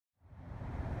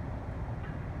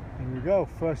Here we go,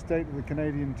 first date of the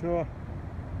Canadian tour,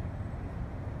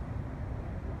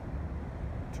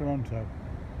 Toronto.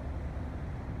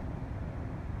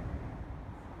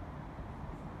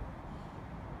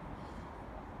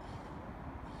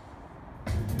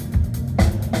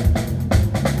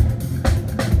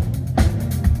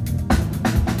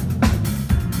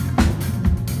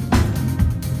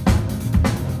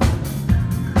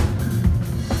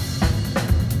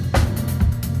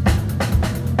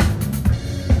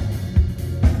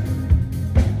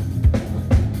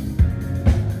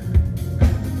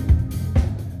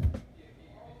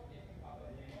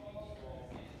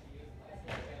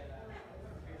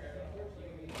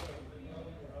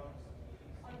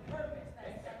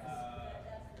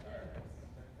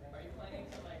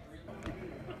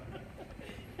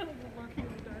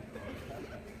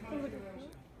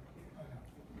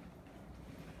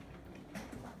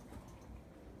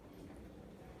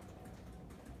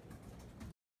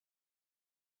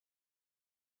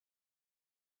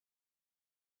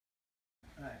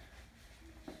 Right.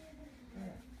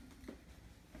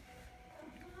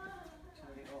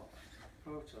 Turn it off.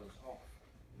 Photos off.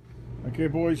 Okay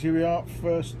boys, here we are,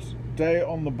 first day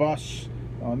on the bus,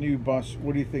 our new bus.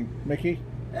 What do you think, Mickey?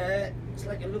 It's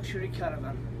like a luxury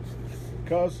caravan.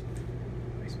 Cuz?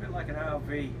 It's a bit like an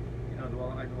RV, you know, the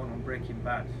one on Breaking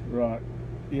Bad. Right,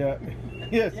 yeah,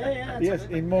 yes, yes,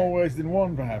 in more ways than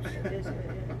one perhaps. It is,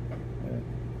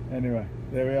 Anyway,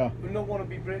 there we are. We don't want to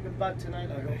be Breaking Bad tonight,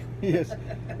 I hope. Yes,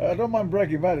 I don't mind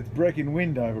Breaking Bad, it's breaking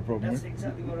wind I have a problem That's with.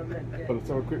 exactly what I meant, yeah. But let's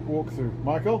have a quick walk through.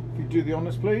 Michael, if you do the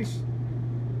honours please.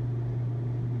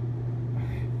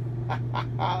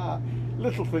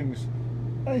 Little things.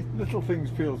 Hey, little things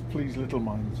please little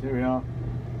minds. Here we are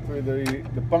through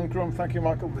the bunk room. Thank you,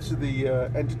 Michael. This is the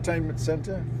entertainment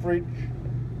centre, fridge.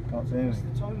 Can't see It's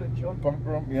anything. the toilet, John. Bunk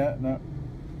room, yeah, no.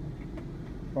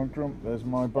 Bunk room, there's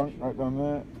my bunk right down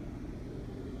there.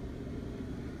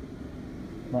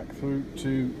 Back through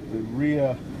to the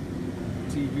rear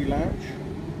TV lounge.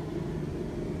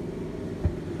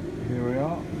 Here we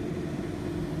are.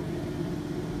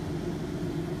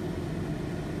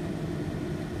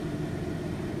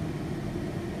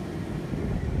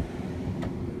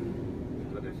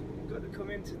 Got to come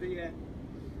into the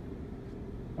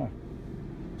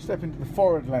Step into the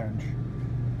forward lounge.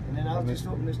 and then I'll just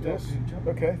open this door Yes. for you, John.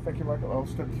 Okay, thank you, Michael. I'll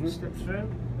step through. Step through,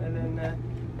 and then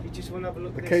you just want to have a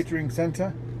look The at this. catering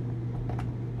centre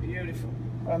Beautiful.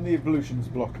 and the ablutions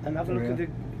block. And have a Here look we at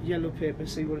the yellow paper,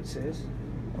 see what it says.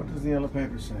 What does the yellow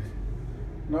paper say?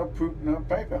 No poop, no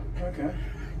paper. Okay.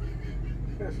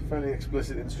 There's fairly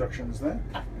explicit instructions there.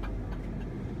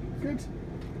 Good. So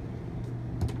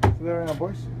there we are,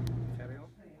 boys.